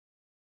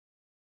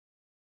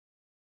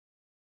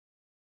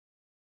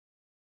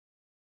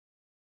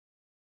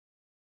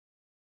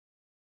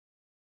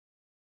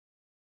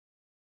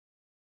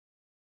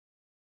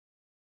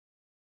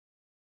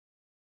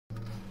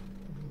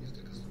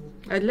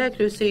I'd like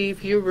to say a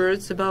few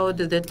words about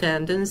the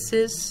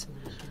tendencies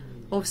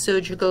of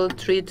surgical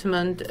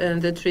treatment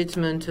and the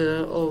treatment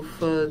of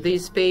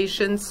these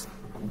patients.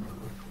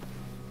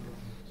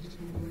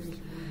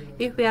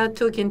 If we are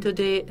talking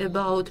today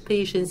about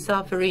patients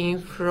suffering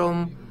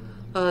from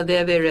the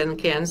ovarian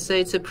cancer,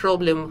 it's a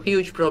problem,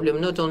 huge problem,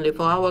 not only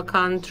for our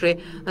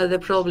country, the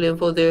problem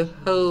for the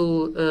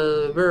whole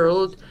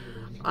world.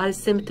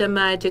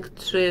 Asymptomatic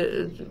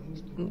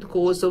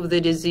cause of the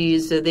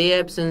disease, the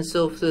absence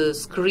of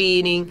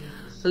screening,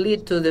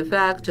 lead to the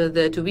fact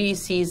that we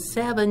see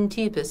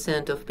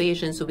 70% of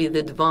patients with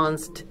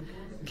advanced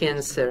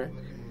cancer.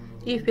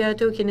 If we are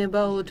talking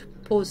about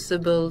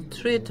possible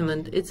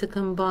treatment, it's a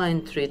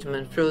combined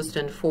treatment, first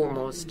and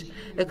foremost.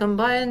 A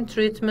combined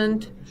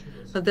treatment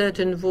that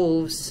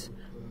involves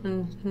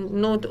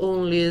not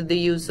only the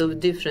use of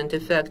different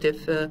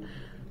effective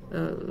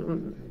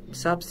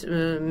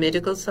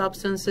medical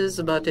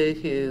substances, but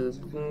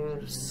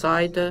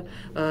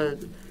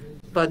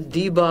but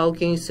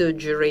debulking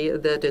surgery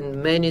that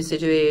in many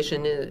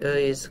situations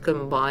is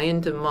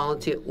combined,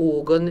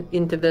 multi-organ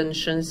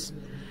interventions.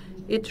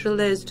 It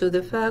relates to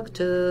the fact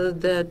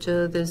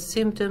that the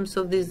symptoms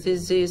of this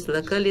disease,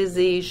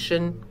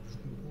 localization,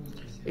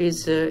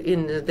 is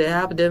in the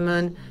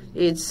abdomen.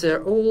 It's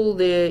all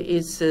there.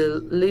 It's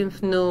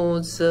lymph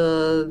nodes,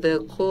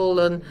 the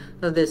colon,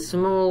 the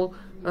small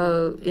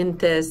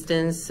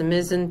intestines,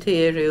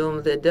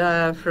 mesenterium, the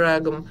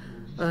diaphragm,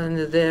 and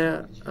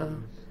the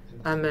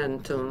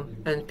amentum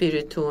and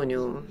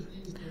peritoneum.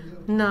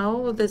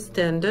 Now the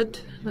standard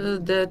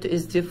that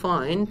is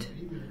defined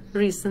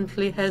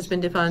recently, has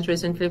been defined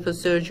recently for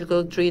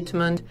surgical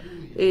treatment.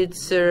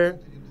 It's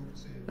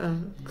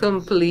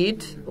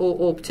complete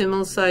or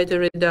optimal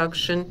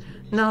cytoreduction.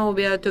 Now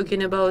we are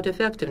talking about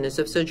effectiveness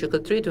of surgical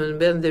treatment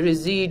when the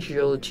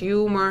residual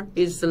tumor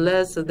is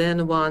less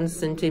than 1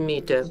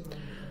 centimeter.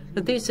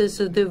 This is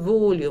the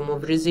volume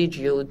of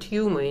residual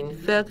tumor, in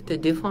fact,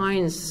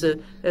 defines the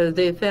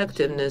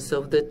effectiveness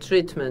of the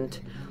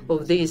treatment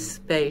of these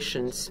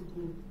patients.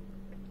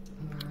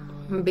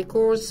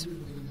 Because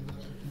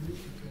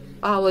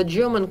our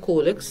German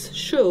colleagues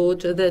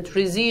showed that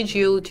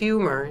residual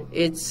tumor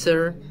is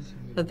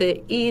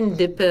the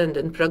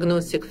independent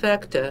prognostic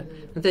factor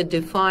that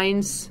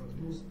defines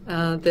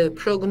the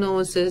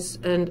prognosis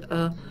and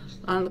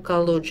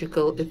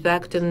oncological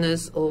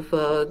effectiveness of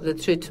the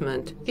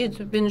treatment. It's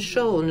been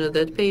shown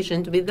that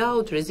patients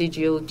without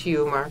residual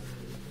tumor,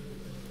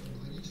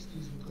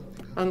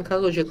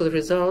 oncological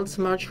results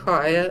much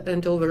higher,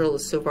 and overall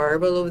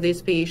survival of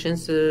these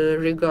patients,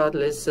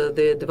 regardless of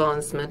the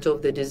advancement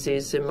of the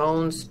disease,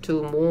 amounts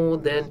to more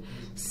than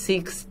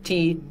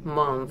 60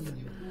 months.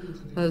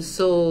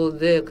 So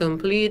the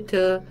complete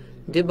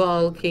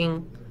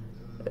debulking,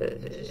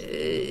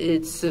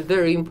 it's a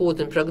very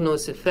important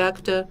prognostic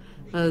factor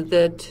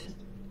that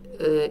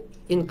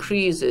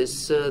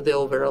increases the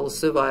overall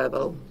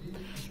survival.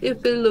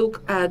 If we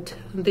look at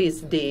this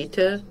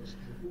data,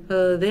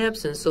 the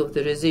absence of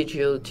the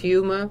residual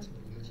tumor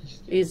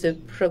is a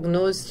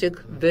prognostic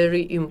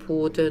very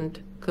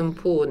important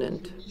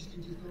component.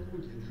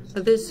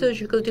 The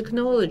surgical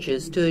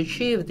technologies to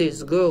achieve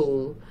this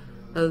goal,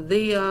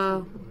 they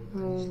are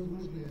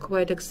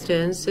quite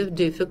extensive,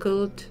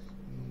 difficult.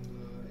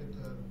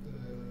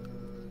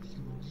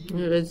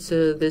 It's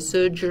the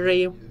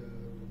surgery,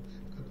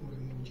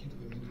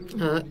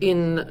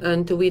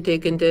 and we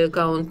take into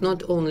account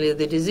not only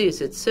the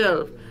disease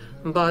itself,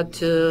 but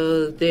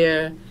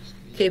their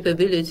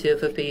capability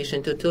of a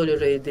patient to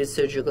tolerate this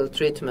surgical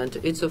treatment.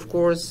 It's, of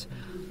course,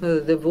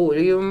 the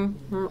volume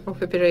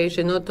of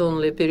operation, not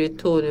only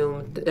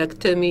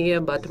peritoneumectomy,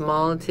 but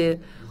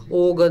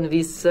multi-organ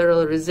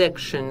visceral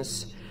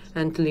resections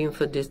and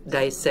lymph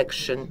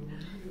dissection.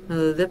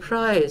 The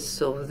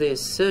price of this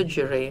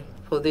surgery,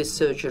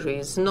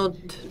 is not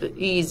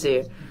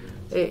easy.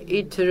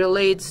 It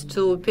relates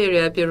to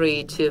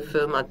perioperative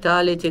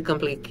mortality,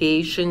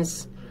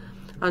 complications.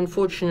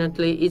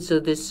 Unfortunately, it's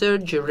the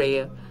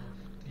surgery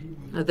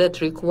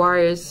that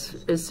requires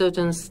a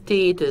certain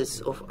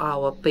status of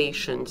our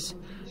patients.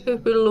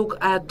 If we look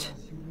at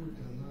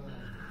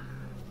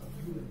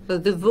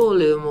the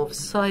volume of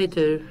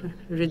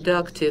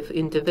cytoreductive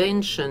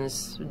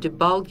interventions,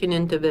 debulking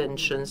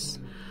interventions,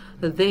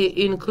 they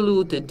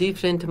include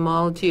different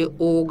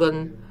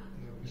multi-organ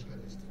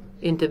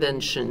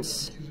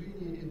interventions.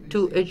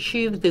 To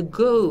achieve the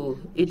goal,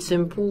 it's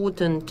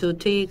important to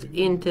take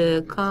into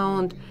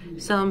account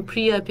some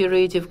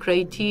preoperative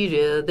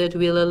criteria that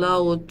will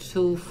allow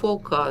to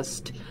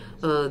forecast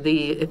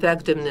the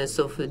effectiveness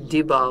of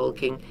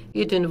debulking.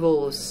 It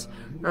involves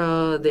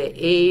the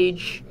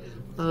age,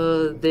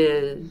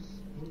 the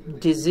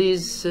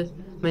disease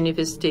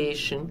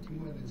manifestation,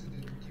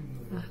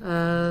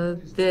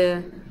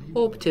 the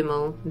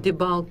optimal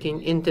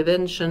debulking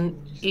intervention,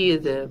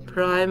 either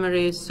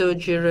primary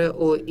surgery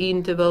or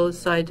interval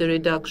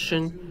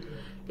cytoreduction.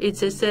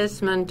 It's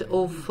assessment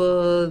of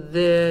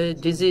the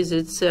disease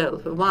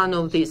itself. One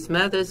of these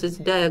methods is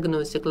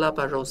diagnostic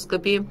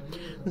laparoscopy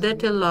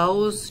that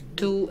allows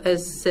to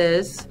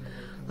assess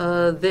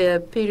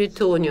the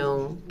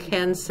peritoneal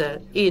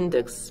cancer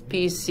index,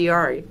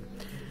 PCR.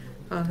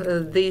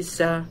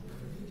 This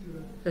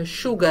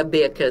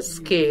Sugar-Becker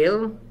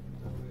scale,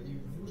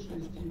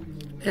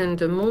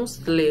 and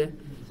mostly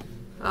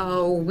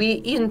we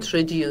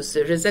introduce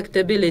a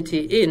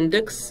resectability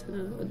index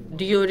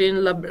during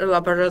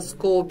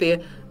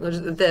laparoscopy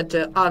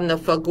that Anna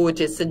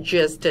Fagoti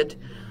suggested.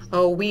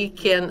 We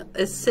can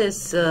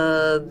assess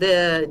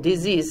the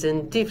disease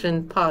in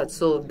different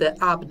parts of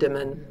the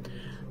abdomen.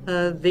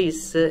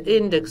 This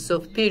index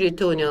of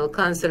peritoneal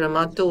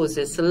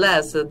canceromatosis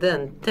less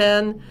than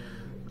 10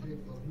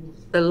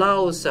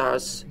 allows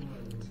us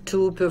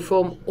to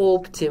perform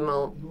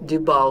optimal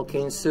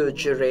debulking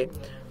surgery.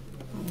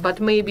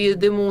 But maybe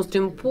the most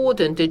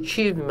important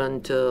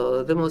achievement,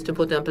 the most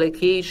important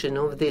application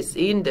of this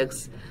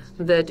index,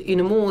 that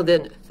in more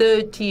than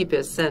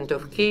 30%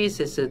 of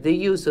cases, the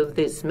use of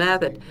this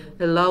method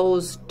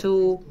allows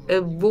to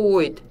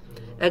avoid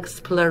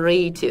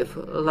explorative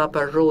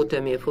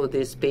laparotomy for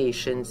these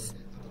patients,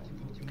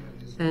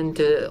 and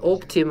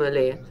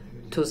optimally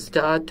to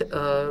start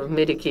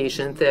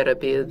medication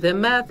therapy. The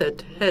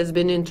method has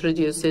been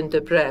introduced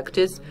into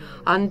practice.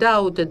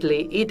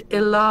 Undoubtedly, it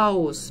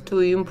allows to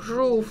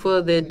improve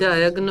the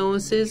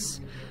diagnosis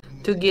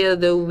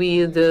together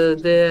with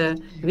the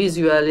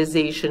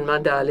visualization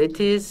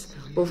modalities.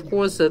 Of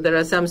course, there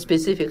are some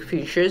specific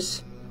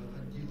features.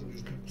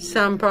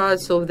 Some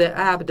parts of the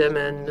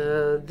abdomen,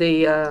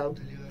 they are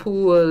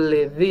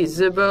poorly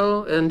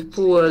visible and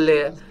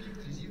poorly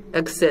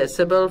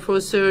accessible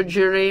for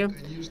surgery.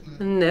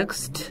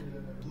 Next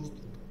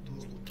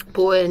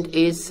point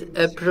is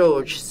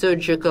approach,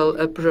 surgical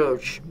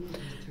approach.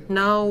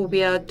 Now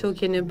we are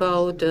talking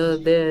about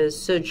the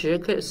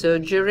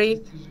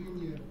surgery.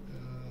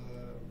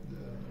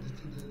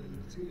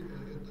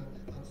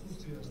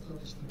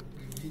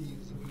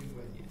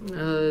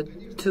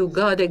 To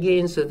guard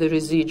against the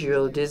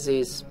residual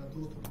disease.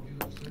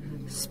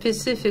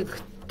 Specific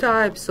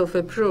types of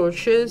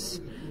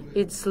approaches,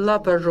 it's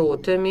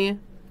laparotomy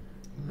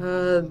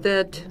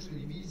that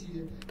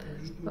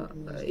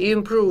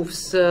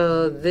improves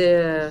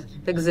the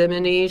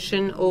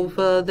examination of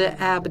the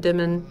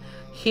abdomen.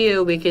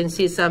 Here we can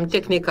see some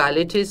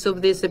technicalities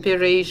of this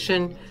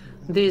operation.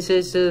 This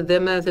is the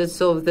methods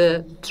of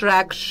the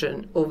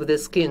traction of the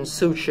skin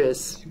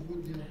sutures.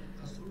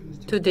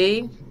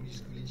 Today,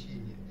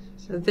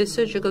 the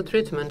surgical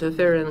treatment of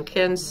ovarian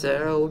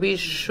cancer, we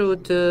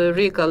should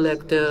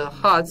recollect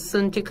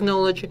Hudson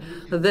technology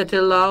that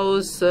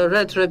allows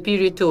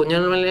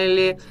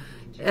retroperitoneally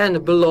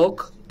and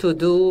block to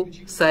do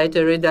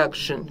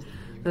cytoreduction.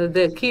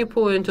 The key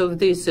point of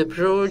this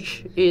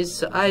approach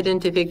is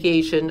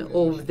identification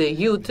of the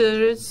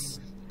uterus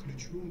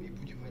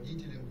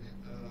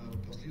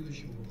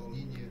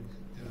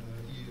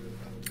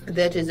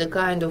that is a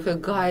kind of a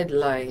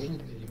guideline.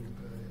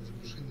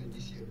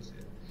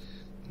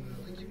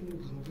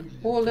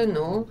 All in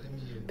all,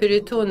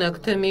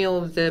 peritonectomy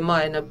of the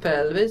minor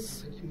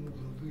pelvis,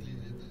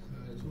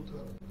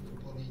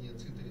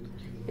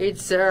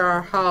 it's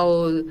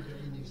how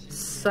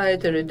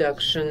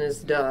cytoreduction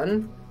is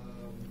done.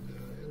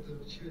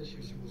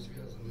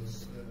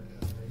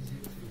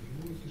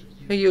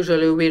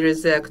 Usually we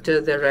resect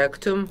the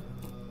rectum.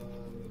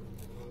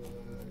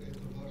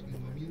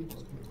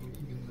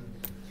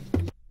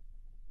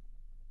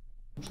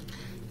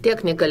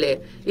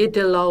 Technically, it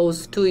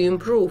allows to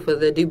improve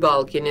the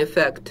debulking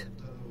effect.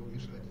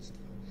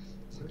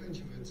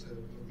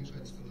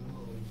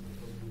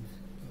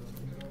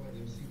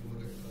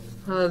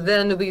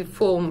 Then we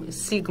form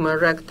sigma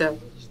recta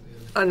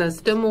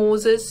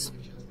anastomosis.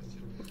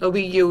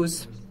 We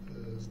use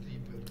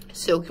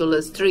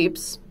circular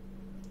strips.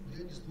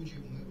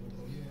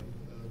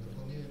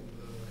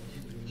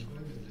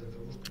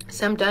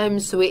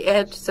 Sometimes we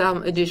add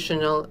some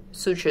additional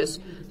sutures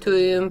to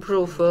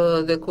improve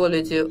the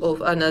quality of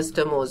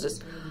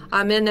anastomosis.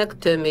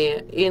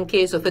 Amenectomy, in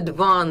case of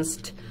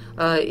advanced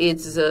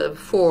its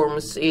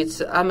forms,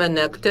 it's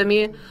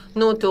amenectomy,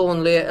 not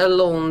only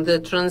along the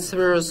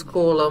transverse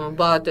column,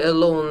 but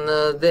along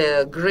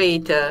the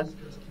greater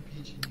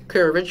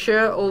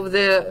curvature of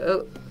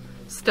the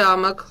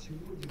stomach.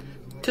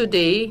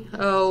 Today,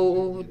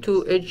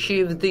 to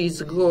achieve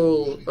this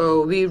goal,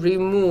 we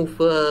remove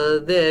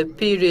the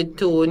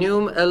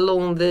peritoneum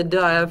along the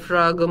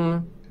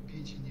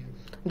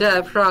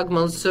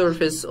diaphragmal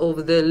surface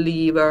of the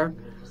liver,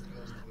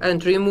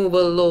 and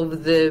removal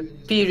of the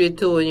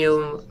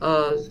peritoneum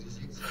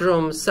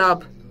from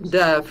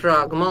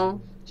subdiaphragmal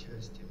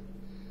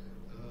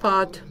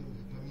part.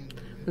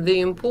 The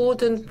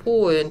important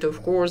point,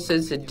 of course,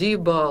 is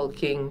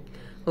debulking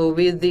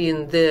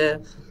within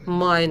the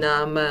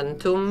minor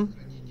omentum.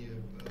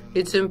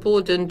 It's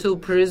important to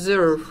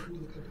preserve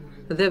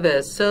the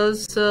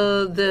vessels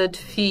that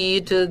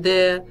feed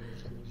the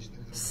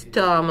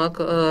stomach,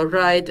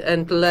 right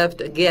and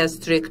left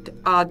gastric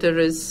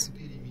arteries.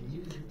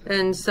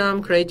 And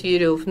some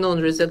criteria of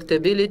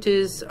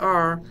non-resectabilities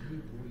are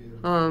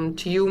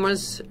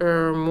tumors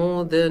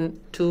more than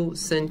 2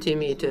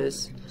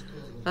 centimeters.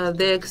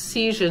 the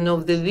excision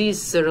of the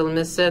visceral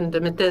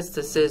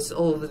metastasis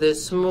of the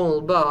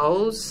small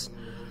bowels.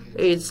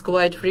 It's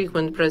quite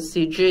frequent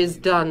procedure. It's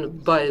done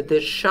by the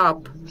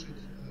sharp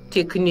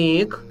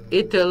technique.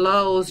 It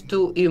allows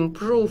to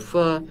improve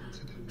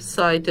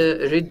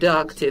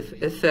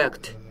cytoreductive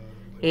effect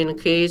in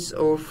case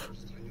of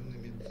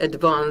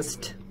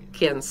advanced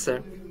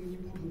cancer.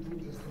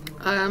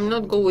 I am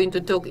not going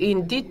to talk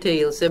in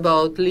details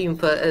about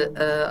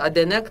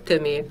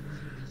lymphadenectomy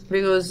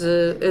because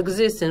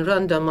existing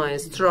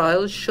randomized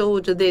trials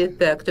showed the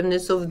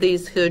effectiveness of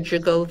this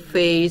surgical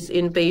phase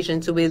in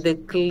patients with the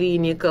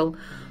clinically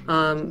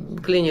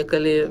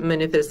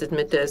manifested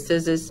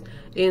metastasis.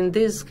 In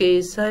this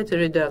case,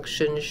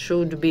 cytoreduction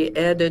should be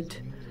added,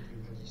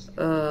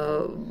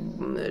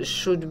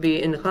 should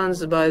be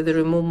enhanced by the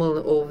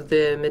removal of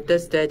the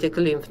metastatic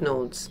lymph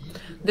nodes.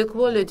 The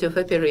quality of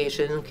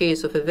operation in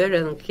case of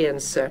ovarian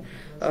cancer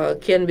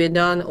can be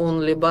done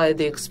only by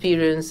the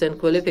experience and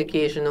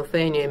qualification of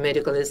any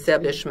medical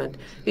establishment.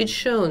 It's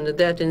shown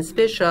that in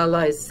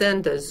specialized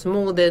centers,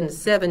 more than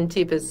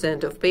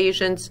 70% of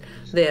patients,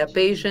 they are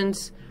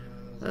patients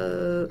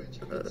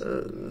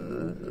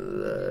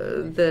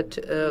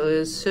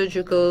that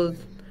surgical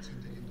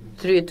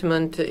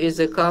treatment is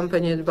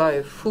accompanied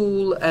by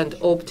full and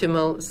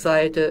optimal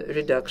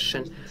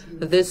cytoreduction.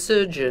 The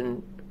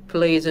surgeon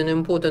plays an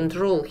important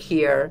role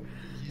here.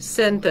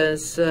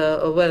 Centers,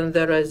 when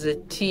there is a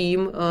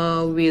team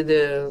with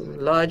a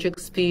large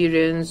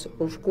experience,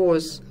 of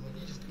course,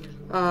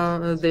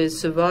 the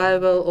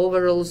survival,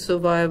 overall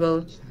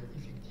survival,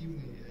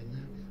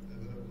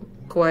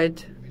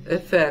 quite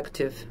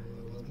effective.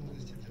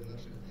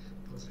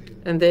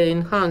 And they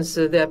enhance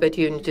the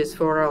opportunities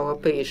for our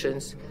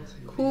patients.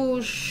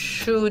 Who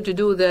should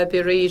do the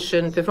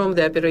operation, perform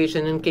the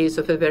operation in case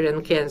of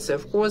ovarian cancer?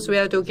 Of course, we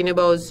are talking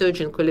about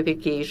surgeon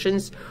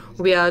qualifications.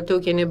 We are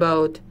talking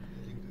about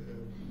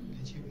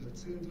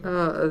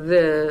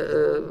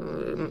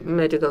the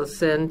medical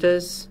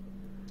centers.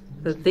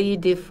 They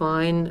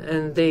define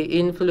and they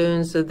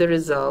influence the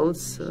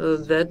results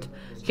that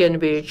can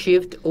be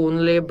achieved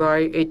only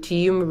by a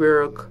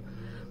teamwork,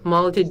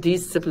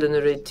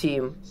 multidisciplinary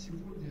team.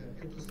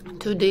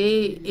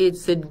 Today,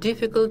 it's a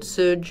difficult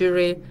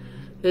surgery.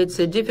 It's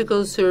a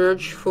difficult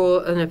search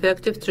for an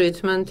effective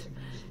treatment.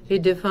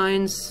 It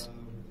defines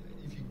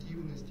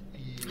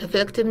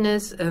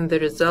effectiveness and the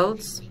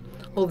results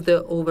of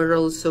the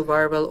overall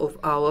survival of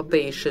our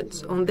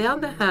patients. On the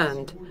other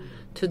hand,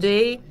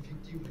 today,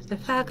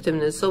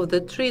 effectiveness of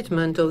the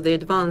treatment of the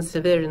advanced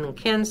ovarian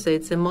cancer,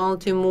 it's a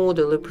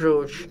multimodal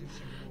approach.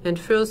 And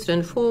first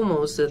and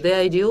foremost, the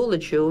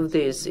ideology of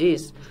this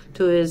is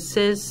to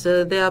assess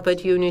the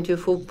opportunity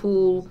for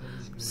full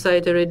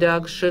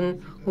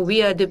cytoreduction.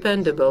 We are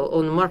dependable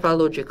on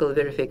morphological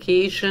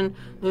verification,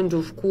 and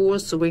of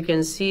course, we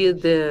can see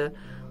the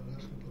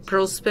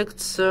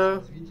prospects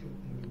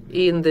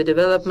in the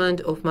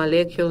development of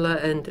molecular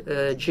and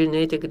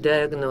genetic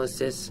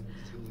diagnosis.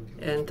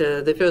 And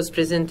the first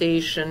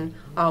presentation,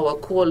 our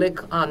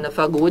colleague Anna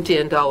Fagotti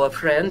and our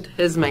friend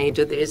has made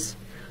this.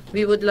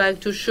 We would like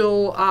to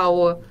show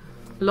our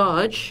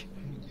large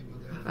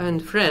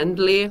and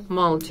friendly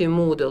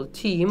multimodal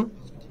team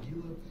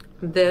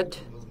that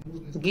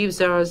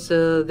gives us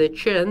the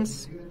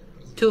chance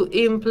to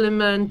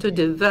implement, to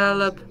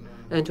develop,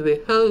 and we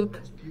hope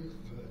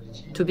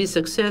to be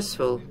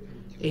successful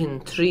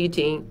in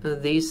treating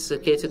this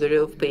category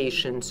of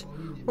patients.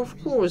 Of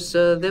course,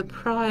 the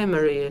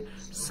primary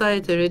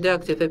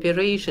cytoreductive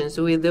operations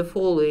with the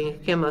following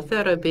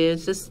chemotherapy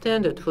is the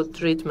standard for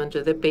treatment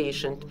of the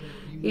patient.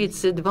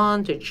 Its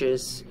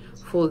advantages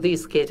for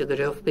this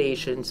category of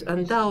patients.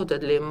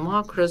 Undoubtedly,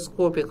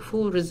 macroscopic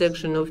full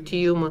resection of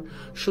tumor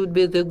should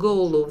be the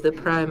goal of the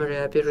primary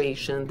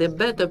operation. The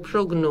better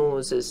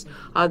prognosis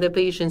are the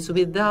patients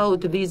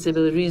without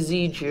visible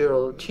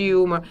residual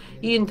tumor.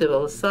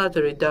 Interval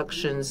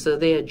cytoreductions,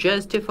 they are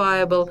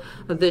justifiable,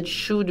 that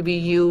should be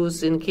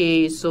used in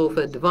case of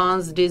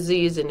advanced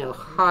disease in a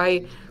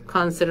high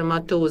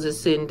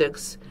canceromatosis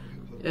index.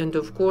 And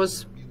of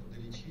course,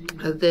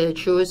 the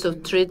choice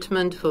of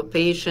treatment for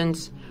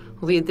patients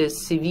with the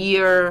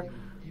severe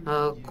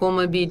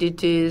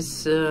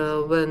comorbidities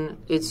when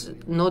it's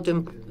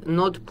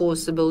not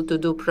possible to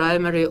do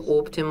primary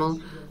optimal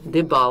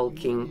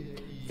debulking.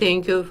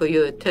 Thank you for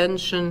your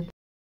attention.